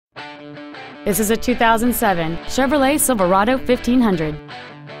This is a 2007 Chevrolet Silverado 1500.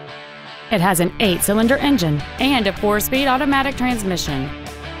 It has an 8-cylinder engine and a 4-speed automatic transmission.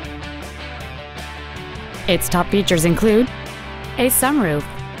 Its top features include a sunroof,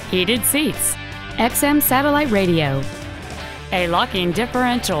 heated seats, XM satellite radio, a locking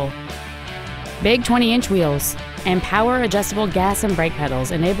differential, big 20-inch wheels, and power-adjustable gas and brake pedals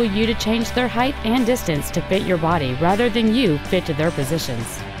enable you to change their height and distance to fit your body rather than you fit to their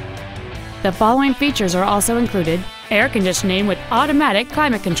positions. The following features are also included: air conditioning with automatic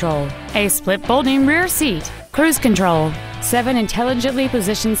climate control, a split folding rear seat, cruise control, 7 intelligently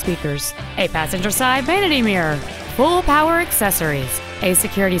positioned speakers, a passenger side vanity mirror, full power accessories, a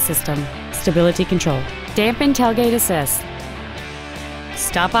security system, stability control, dampened tailgate assist.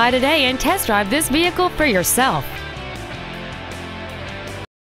 Stop by today and test drive this vehicle for yourself.